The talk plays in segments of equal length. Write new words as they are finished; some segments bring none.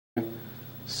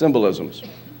Symbolisms.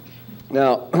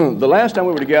 Now, the last time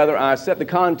we were together, I set the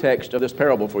context of this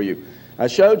parable for you. I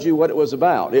showed you what it was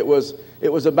about. It was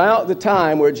about the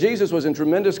time where Jesus was in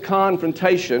tremendous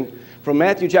confrontation from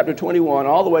Matthew chapter 21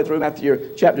 all the way through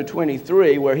Matthew chapter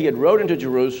 23, where he had rode into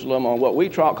Jerusalem on what we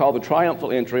call the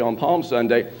triumphal entry on Palm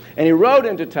Sunday. And he rode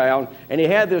into town, and he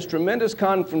had this tremendous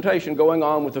confrontation going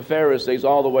on with the Pharisees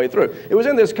all the way through. It was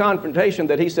in this confrontation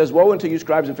that he says, "Woe unto you,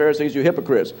 scribes and Pharisees, you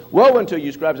hypocrites. Woe unto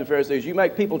you, scribes and Pharisees, you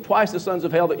make people twice the sons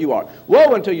of hell that you are.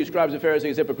 Woe unto you, scribes and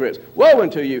Pharisees, hypocrites. Woe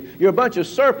unto you, you're a bunch of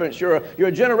serpents, you're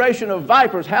a generation of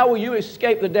vipers. How will you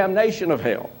escape the damnation of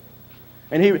hell?"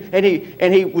 And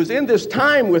he was in this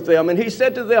time with them, and he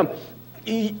said to them,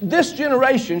 "This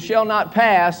generation shall not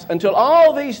pass until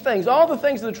all these things, all the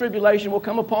things of the tribulation will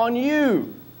come upon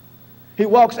you." He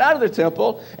walks out of the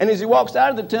temple, and as he walks out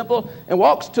of the temple and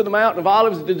walks to the Mountain of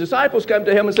Olives, the disciples come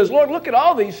to him and says, "Lord, look at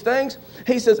all these things."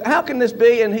 He says, "How can this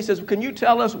be?" And he says, "Can you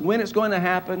tell us when it's going to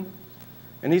happen?"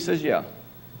 And he says, "Yeah."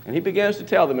 And he begins to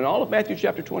tell them in all of Matthew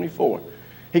chapter 24.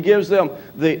 He gives them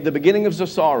the beginning of the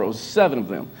sorrows, 7 of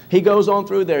them. He goes on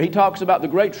through there. He talks about the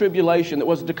great tribulation that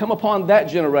was to come upon that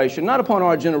generation, not upon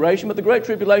our generation, but the great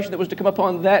tribulation that was to come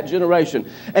upon that generation.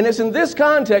 And it's in this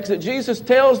context that Jesus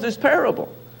tells this parable.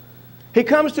 He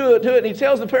comes to it and he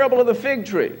tells the parable of the fig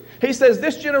tree. He says,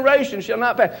 "This generation shall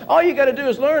not pass." All you got to do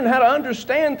is learn how to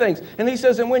understand things. And he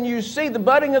says, "And when you see the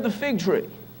budding of the fig tree,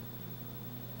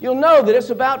 you'll know that it's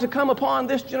about to come upon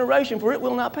this generation, for it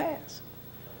will not pass."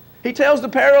 He tells the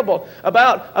parable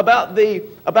about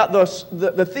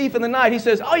the thief in the night. He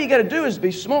says, all you got to do is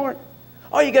be smart.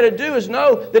 All you got to do is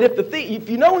know that if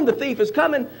you know when the thief is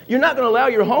coming, you're not going to allow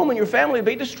your home and your family to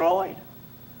be destroyed.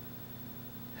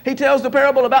 He tells the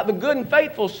parable about the good and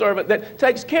faithful servant that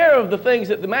takes care of the things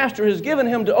that the master has given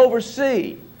him to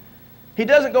oversee. He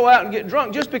doesn't go out and get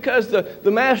drunk just because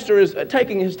the master is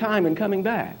taking his time and coming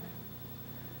back.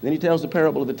 Then he tells the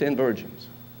parable of the 10 virgins.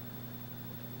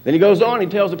 Then he goes on, he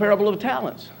tells the parable of the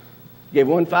talents. He gave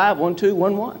 1 5, 1 2,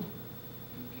 1 1.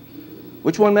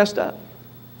 Which one messed up?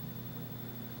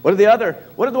 What did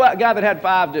the guy that had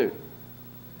 5 do?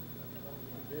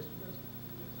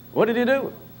 What did he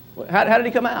do? How did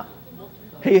he come out?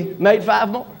 He made 5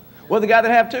 more. What did the guy that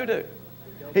had 2 do?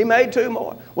 He made 2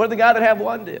 more. What did the guy that had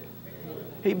 1 do?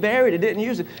 He buried it, didn't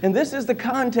use it. And this is the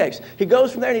context. He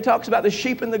goes from there and he talks about the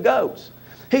sheep and the goats.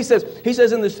 He says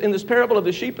in this parable of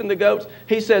the sheep and the goats,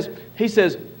 he says,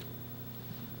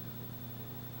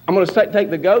 I'm going to take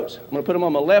the goats, I'm going to put them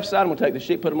on my left side, I'm going to take the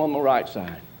sheep, put them on my right side.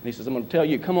 And he says, I'm going to tell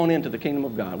you, come on into the kingdom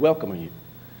of God. Welcome you.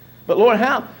 But Lord,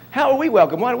 how are we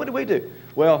welcome? What did we do?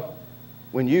 Well,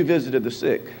 when you visited the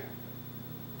sick,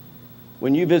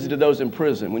 when you visited those in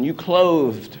prison, when you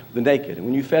clothed the naked, and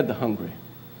when you fed the hungry,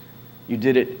 you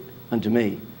did it unto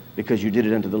me because you did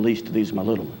it unto the least of these my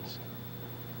little ones.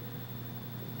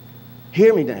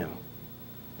 Hear me now.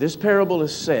 This parable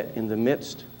is set in the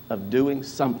midst of doing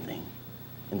something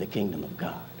in the kingdom of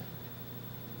God.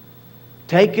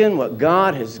 Taking what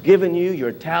God has given you,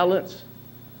 your talents,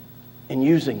 and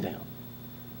using them.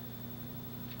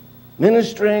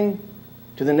 Ministering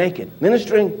to the naked,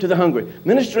 ministering to the hungry,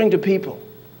 ministering to people.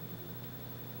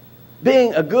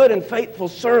 Being a good and faithful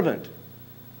servant.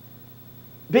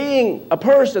 Being a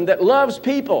person that loves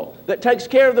people, that takes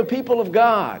care of the people of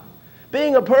God.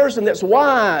 Being a person that's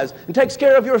wise and takes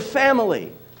care of your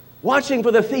family, watching for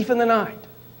the thief in the night.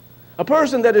 A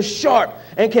person that is sharp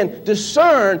and can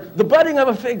discern the budding of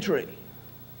a fig tree.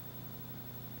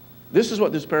 This is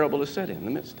what this parable is set in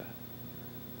the midst of.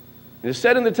 It is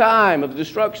set in the time of the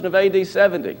destruction of AD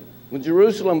 70, when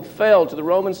Jerusalem fell to the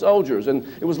Roman soldiers and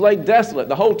it was laid desolate.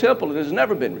 The whole temple has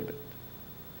never been rebuilt.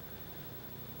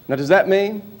 Now, does that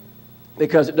mean,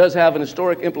 because it does have an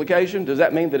historic implication, does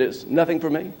that mean that it's nothing for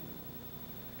me?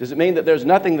 Does it mean that there's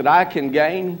nothing that I can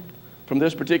gain from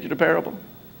this particular parable?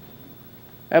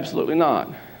 Absolutely not.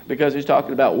 Because he's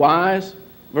talking about wise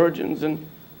virgins and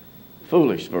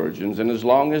foolish virgins. And as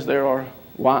long as there are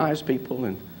wise people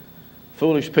and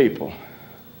foolish people,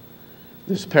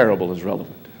 this parable is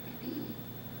relevant.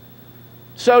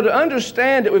 So to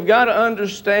understand it, we've got to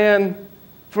understand,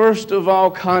 first of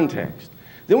all, context.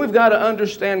 Then we've got to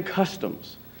understand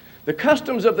customs. The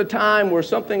customs of the time were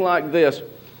something like this.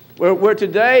 Where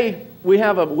today we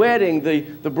have a wedding,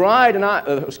 the bride and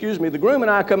the groom and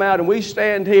I come out and we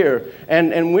stand here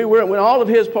and when all of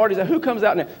his parties, who comes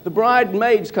out now? The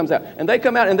bridesmaids comes out and they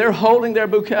come out and they're holding their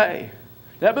bouquet.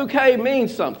 That bouquet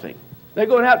means something. They're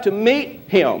going out to meet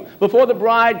him before the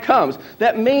bride comes.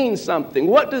 That means something.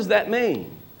 What does that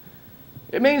mean?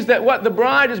 It means that what the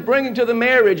bride is bringing to the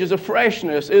marriage is a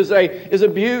freshness, is a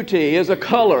beauty, is a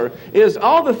color, is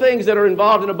all the things that are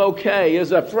involved in a bouquet,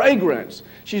 is a fragrance.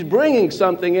 She's bringing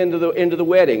something into the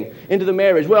wedding, into the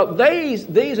marriage. Well, these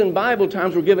in Bible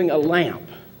times were giving a lamp,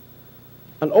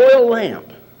 an oil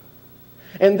lamp.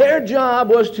 And their job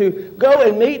was to go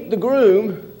and meet the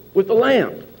groom with the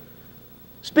lamp.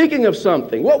 Speaking of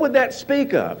something, what would that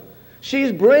speak of?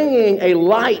 She's bringing a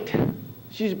light.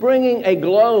 She's bringing a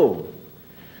glow.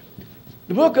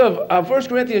 The book of 1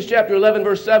 Corinthians chapter 11,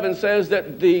 verse 7 says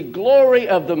that the glory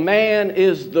of the man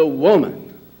is the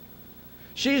woman.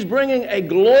 She's bringing a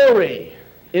glory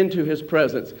into his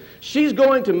presence. She's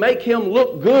going to make him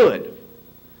look good.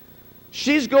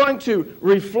 She's going to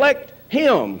reflect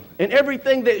him in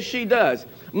everything that she does.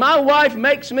 My wife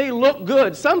makes me look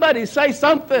good. Somebody say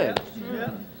something.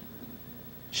 Yeah.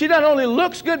 She not only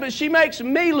looks good, but she makes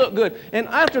me look good. And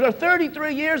after the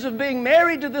 33 years of being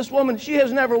married to this woman, she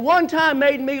has never one time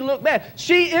made me look bad.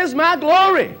 She is my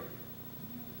glory.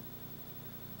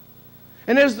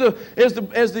 And as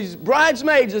these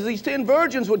bridesmaids, as these 10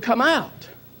 virgins would come out,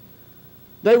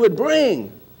 they would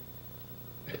bring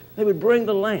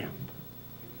the lamp.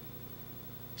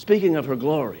 Speaking of her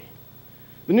glory.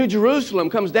 The New Jerusalem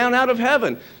comes down out of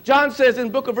heaven. John says in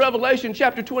the book of Revelation,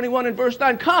 chapter 21 and verse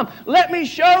 9, "Come, let me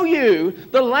show you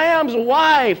the Lamb's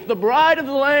wife, the bride of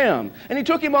the Lamb." And he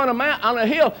took him on a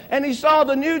hill, and he saw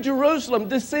the New Jerusalem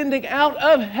descending out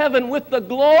of heaven with the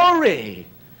glory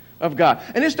of God.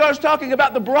 And it starts talking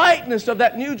about the brightness of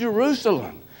that New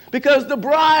Jerusalem, because the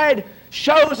bride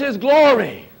shows his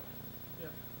glory.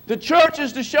 The church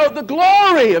is to show the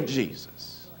glory of Jesus.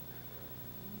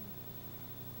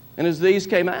 And as these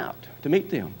came out to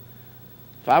meet them,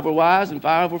 5 were wise and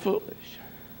 5 were foolish.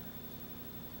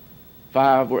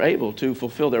 5 were able to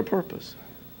fulfill their purpose,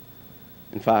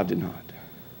 and 5 did not.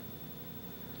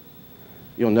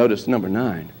 You'll notice number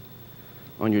 9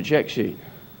 on your check sheet.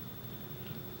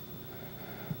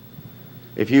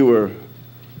 If you were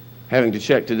having to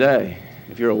check today,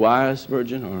 if you're a wise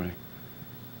virgin or a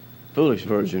foolish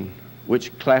virgin,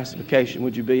 which classification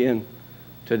would you be in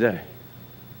today?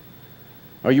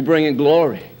 Are you bringing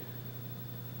glory?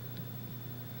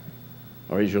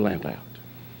 Or is your lamp out?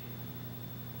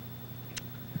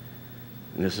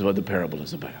 And this is what the parable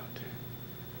is about.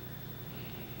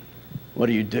 What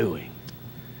are you doing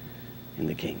in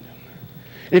the kingdom?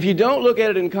 And if you don't look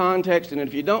at it in context, and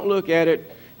if you don't look at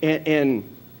it in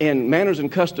manners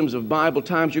and customs of Bible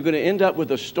times, you're going to end up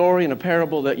with a story and a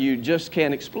parable that you just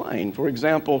can't explain. For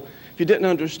example, if you didn't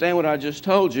understand what I just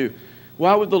told you,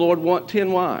 why would the Lord want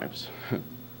 10 wives?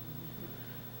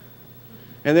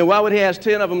 And then why would he ask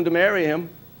 10 of them to marry him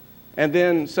and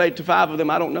then say to 5 of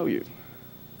them, "I don't know you"?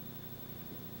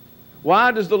 Why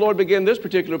does the Lord begin this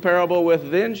particular parable with,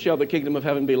 "Then shall the kingdom of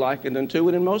heaven be likened unto"?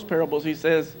 And in most parables he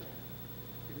says,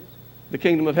 the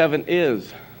kingdom of heaven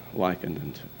is likened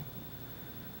unto.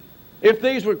 If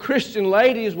these were Christian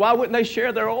ladies, why wouldn't they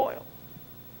share their oil?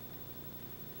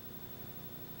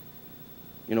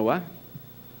 You know why?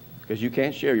 Because you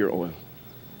can't share your oil.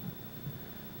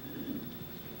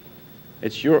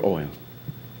 It's your oil.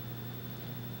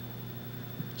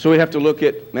 So we have to look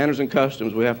at manners and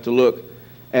customs. We have to look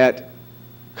at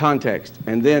context.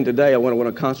 And then today I want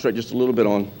to concentrate just a little bit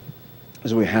on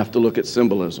is we have to look at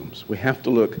symbolisms. We have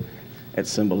to look at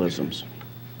symbolisms.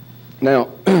 Now,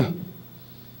 I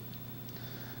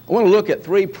want to look at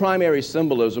 3 primary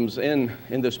symbolisms in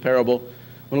this parable.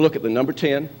 I want to look at the number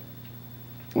 10.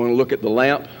 I want to look at the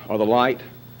lamp or the light.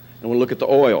 And I want to look at the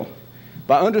oil.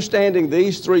 By understanding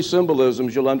these 3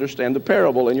 symbolisms, you'll understand the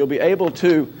parable, and you'll be able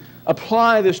to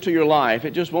apply this to your life.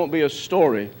 It just won't be a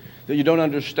story that you don't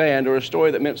understand or a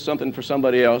story that meant something for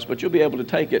somebody else, but you'll be able to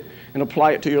take it and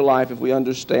apply it to your life if we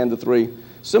understand the 3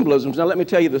 symbolisms. Now let me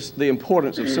tell you the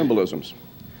importance of symbolisms.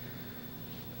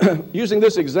 Using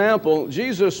this example,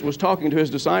 Jesus was talking to his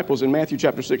disciples in Matthew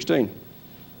chapter 16.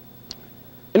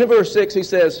 And in verse 6 he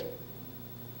says,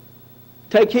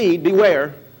 "Take heed,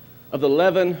 beware of the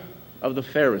leaven of the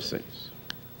Pharisees."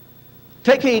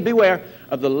 Take heed, beware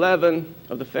of the leaven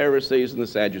of the Pharisees and the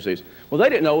Sadducees. Well, they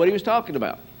didn't know what he was talking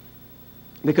about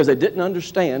because they didn't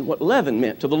understand what leaven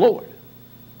meant to the Lord.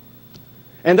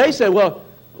 And they said, "Well,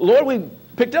 Lord, we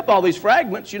picked up all these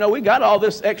fragments. You know, we got all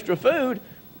this extra food."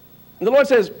 And the Lord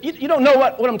says, you don't know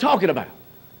what I'm talking about.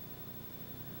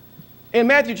 In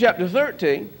Matthew chapter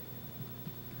 13,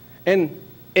 and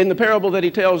in the parable that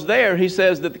he tells there, he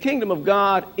says that the kingdom of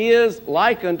God is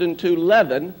likened unto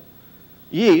leaven,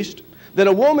 yeast, that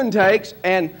a woman takes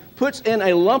and puts in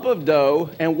a lump of dough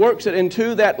and works it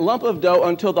into that lump of dough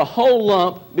until the whole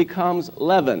lump becomes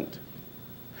leavened.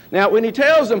 Now, when he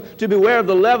tells them to beware of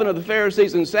the leaven of the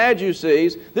Pharisees and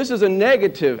Sadducees, this is a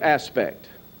negative aspect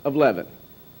of leaven.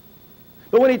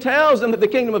 But when he tells them that the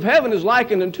kingdom of heaven is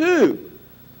likened unto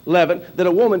leaven that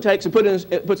a woman takes and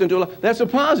puts into a, that's a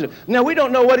positive. Now, we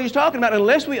don't know what he's talking about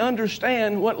unless we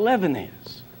understand what leaven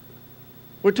is.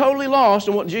 We're totally lost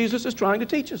in what Jesus is trying to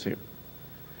teach us here.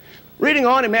 Reading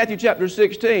on in Matthew chapter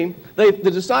 16, the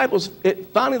disciples,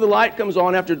 finally the light comes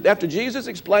on after Jesus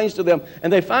explains to them,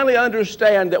 and they finally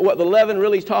understand that what the leaven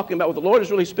really is talking about, what the Lord is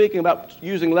really speaking about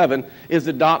using leaven, is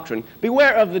the doctrine.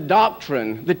 Beware of the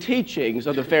doctrine, the teachings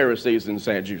of the Pharisees and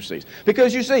Sadducees.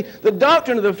 Because you see, the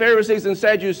doctrine of the Pharisees and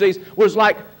Sadducees was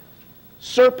like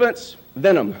serpent's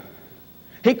venom.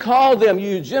 He called them,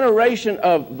 you generation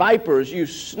of vipers, you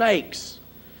snakes.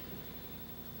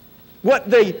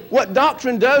 What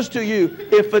doctrine does to you,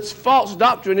 if it's false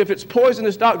doctrine, if it's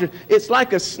poisonous doctrine, it's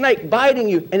like a snake biting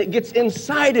you, and it gets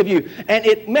inside of you, and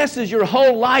it messes your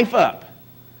whole life up.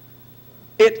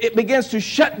 It begins to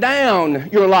shut down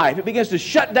your life. It begins to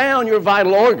shut down your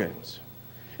vital organs.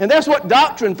 And that's what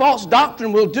doctrine, false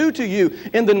doctrine, will do to you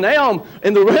in the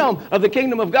realm of the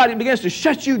kingdom of God. It begins to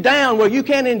shut you down where you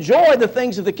can't enjoy the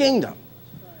things of the kingdom.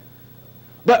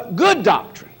 But good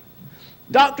doctrine,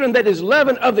 doctrine that is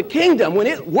leaven of the kingdom, when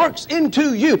it works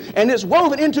into you and it's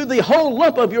woven into the whole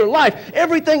lump of your life,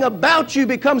 everything about you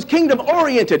becomes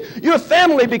kingdom-oriented. Your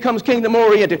family becomes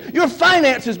kingdom-oriented. Your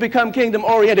finances become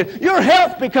kingdom-oriented. Your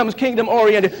health becomes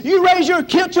kingdom-oriented. You raise your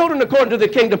children according to the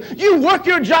kingdom. You work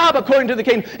your job according to the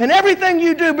kingdom. And everything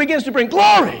you do begins to bring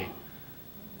glory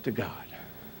to God.